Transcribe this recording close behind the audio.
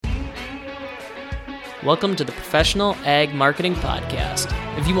Welcome to the Professional Ag Marketing Podcast.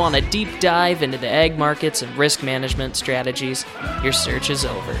 If you want a deep dive into the ag markets and risk management strategies, your search is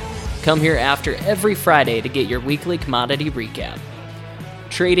over. Come here after every Friday to get your weekly commodity recap.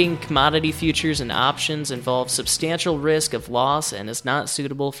 Trading commodity futures and options involves substantial risk of loss and is not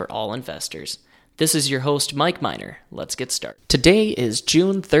suitable for all investors. This is your host, Mike Miner. Let's get started. Today is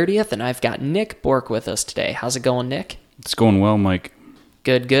June 30th, and I've got Nick Bork with us today. How's it going, Nick? It's going well, Mike.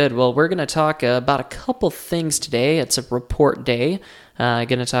 Good. Well, we're going to talk about a couple things today. It's a report day. Going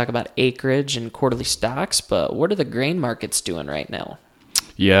to talk about acreage and quarterly stocks, but what are the grain markets doing right now?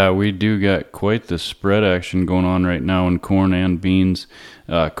 Yeah, we do got quite the spread action going on right now in corn and beans.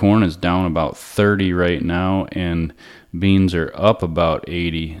 Corn is down about 30 right now, and beans are up about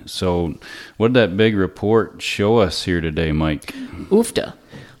 80. So what did that big report show us here today, Mike? Oofta.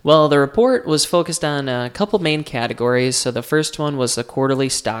 Well, the report was focused on a couple main categories. So the first one was the quarterly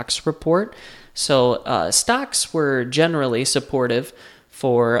stocks report. So stocks were generally supportive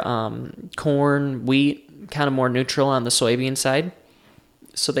for corn, wheat, kind of more neutral on the soybean side.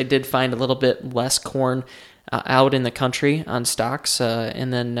 So they did find a little bit less corn out in the country on stocks,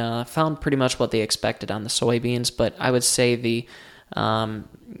 and then found pretty much what they expected on the soybeans. But I would say the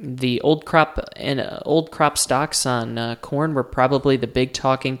old crop stocks on corn were probably the big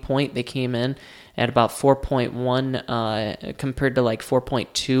talking point. They came in at about 4.1 compared to like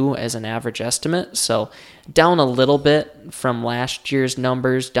 4.2 as an average estimate. So down a little bit from last year's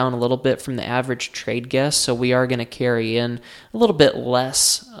numbers, down a little bit from the average trade guess. So we are going to carry in a little bit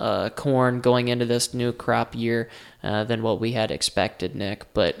less corn going into this new crop year than what we had expected,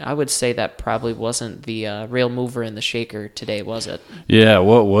 Nick. But I would say that probably wasn't the real mover in the shaker today, was it? Yeah,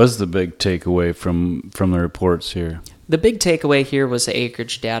 what was the big takeaway from the reports here? The big takeaway here was the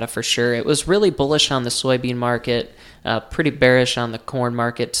acreage data for sure. It was really bullish on the soybean market, pretty bearish on the corn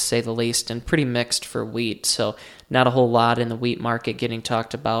market to say the least, and pretty mixed for wheat. So not a whole lot in the wheat market getting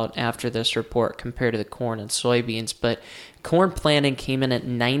talked about after this report compared to the corn and soybeans. But corn planting came in at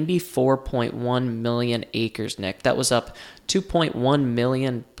 94.1 million acres, Nick. That was up 2.1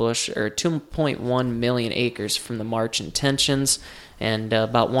 million 2.1 million acres from the March intentions, and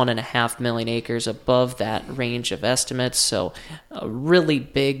about 1.5 million acres above that range of estimates. So a really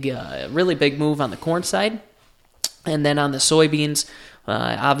big move on the corn side. And then on the soybeans,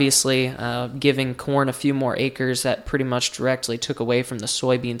 obviously giving corn a few more acres, that pretty much directly took away from the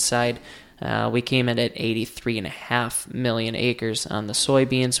soybean side. We came in at 83.5 million acres on the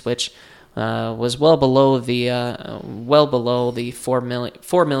soybeans, which was well below the 4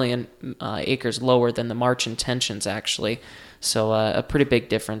 million acres lower than the March intentions, actually. So a pretty big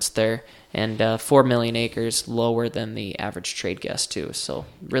difference there, and 4 million acres lower than the average trade guess too. So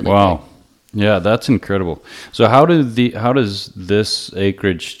really, wow, big. Yeah, that's incredible. So how does this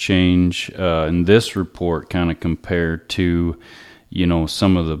acreage change in this report kind of compare to,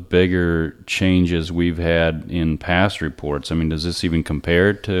 some of the bigger changes we've had in past reports? I mean, does this even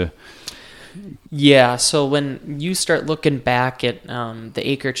compare to? Yeah, so when you start looking back at the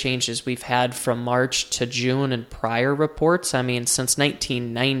acre changes we've had from March to June in prior reports, I mean, since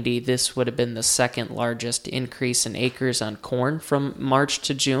 1990, this would have been the second largest increase in acres on corn from March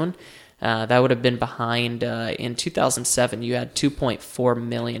to June. That would have been behind, in 2007, you had 2.4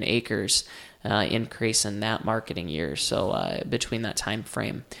 million acres increase in that marketing year, so between that time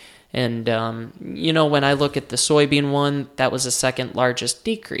frame. And, when I look at the soybean one, that was the second largest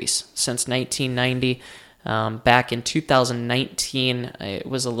decrease since 1990. Back in 2019, it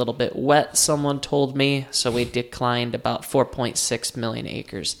was a little bit wet, someone told me, so we declined about 4.6 million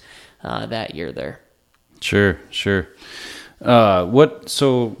acres that year there. Sure. What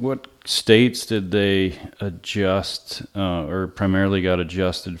states did they adjust or primarily got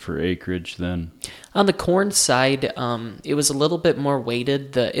adjusted for acreage then? On the corn side, it was a little bit more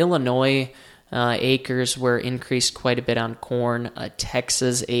weighted. The Illinois acres were increased quite a bit on corn.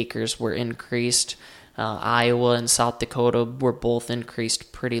 Texas acres were increased. Iowa and South Dakota were both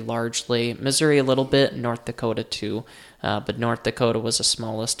increased pretty largely. Missouri a little bit, North Dakota too, but North Dakota was the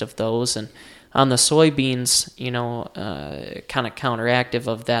smallest of those. And on the soybeans, kind of counteractive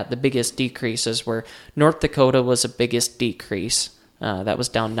of that, the biggest decreases were North Dakota was the biggest decrease. That was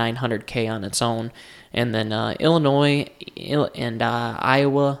down 900K on its own. And then Illinois and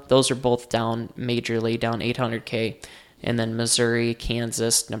Iowa, those are both down majorly, down 800K. And then Missouri,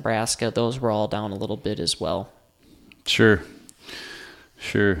 Kansas, Nebraska, those were all down a little bit as well. Sure.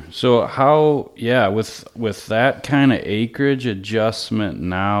 So how, with that kind of acreage adjustment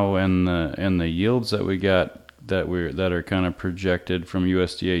now and the yields that we got that are kind of projected from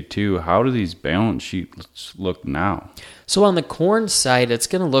USDA too. How do these balance sheets look now? So on the corn side, it's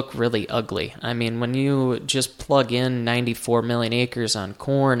going to look really ugly. I mean, when you just plug in 94 million acres on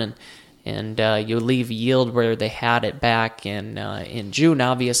corn and you leave yield where they had it back in June,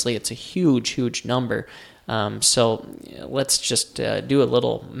 obviously it's a huge number. So let's just do a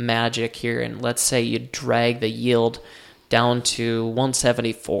little magic here, and let's say you drag the yield down to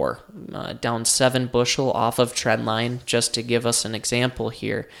 174, down 7 bushel off of trend line, just to give us an example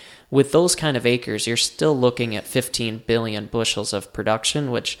here. With those kind of acres, you're still looking at 15 billion bushels of production,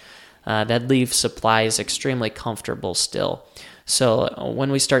 which that leaves supplies extremely comfortable still. So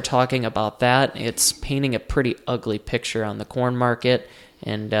when we start talking about that, it's painting a pretty ugly picture on the corn market,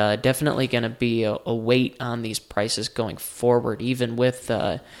 and definitely going to be a weight on these prices going forward, even with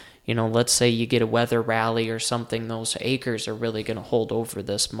let's say you get a weather rally or something, those acres are really going to hold over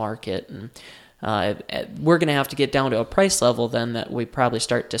this market. And we're going to have to get down to a price level then that we probably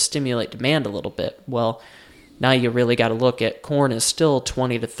start to stimulate demand a little bit. Well, now you really got to look at corn is still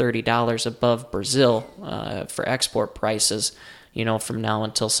 $20 to $30 above Brazil for export prices, from now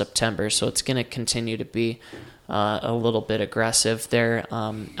until September. So it's going to continue to be a little bit aggressive there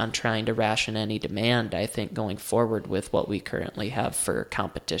on trying to ration any demand, I think, going forward with what we currently have for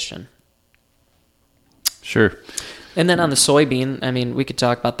competition. Sure. And then on the soybean, I mean, we could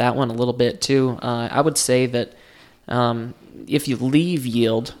talk about that one a little bit too. I would say that if you leave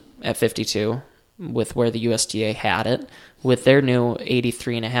yield at 52 with where the USDA had it, with their new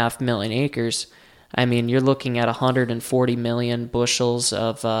 83.5 million acres, I mean, you're looking at 140 million bushels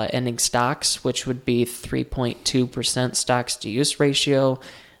of ending stocks, which would be 3.2% stocks to use ratio.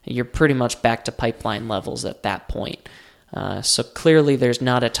 You're pretty much back to pipeline levels at that point. So clearly there's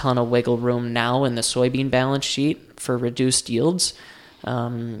not a ton of wiggle room now in the soybean balance sheet for reduced yields.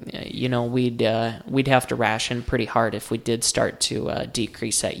 We'd have to ration pretty hard if we did start to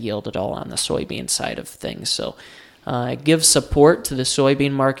decrease that yield at all on the soybean side of things. So give support to the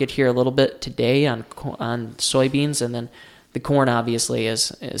soybean market here a little bit today on soybeans, and then the corn obviously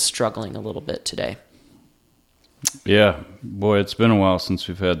is struggling a little bit today. Yeah, boy, it's been a while since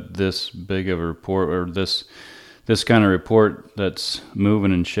we've had this big of a report, or this kind of report that's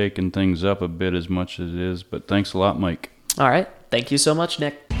moving and shaking things up a bit as much as it is. But thanks a lot, Mike. All right. Thank you so much,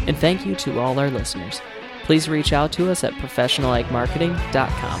 Nick. And thank you to all our listeners. Please reach out to us at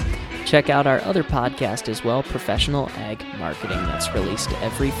professionalagmarketing.com. Check out our other podcast as well, Professional Ag Marketing, that's released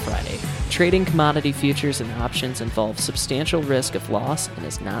every Friday. Trading commodity futures and options involves substantial risk of loss and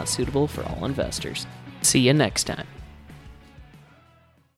is not suitable for all investors. See you next time.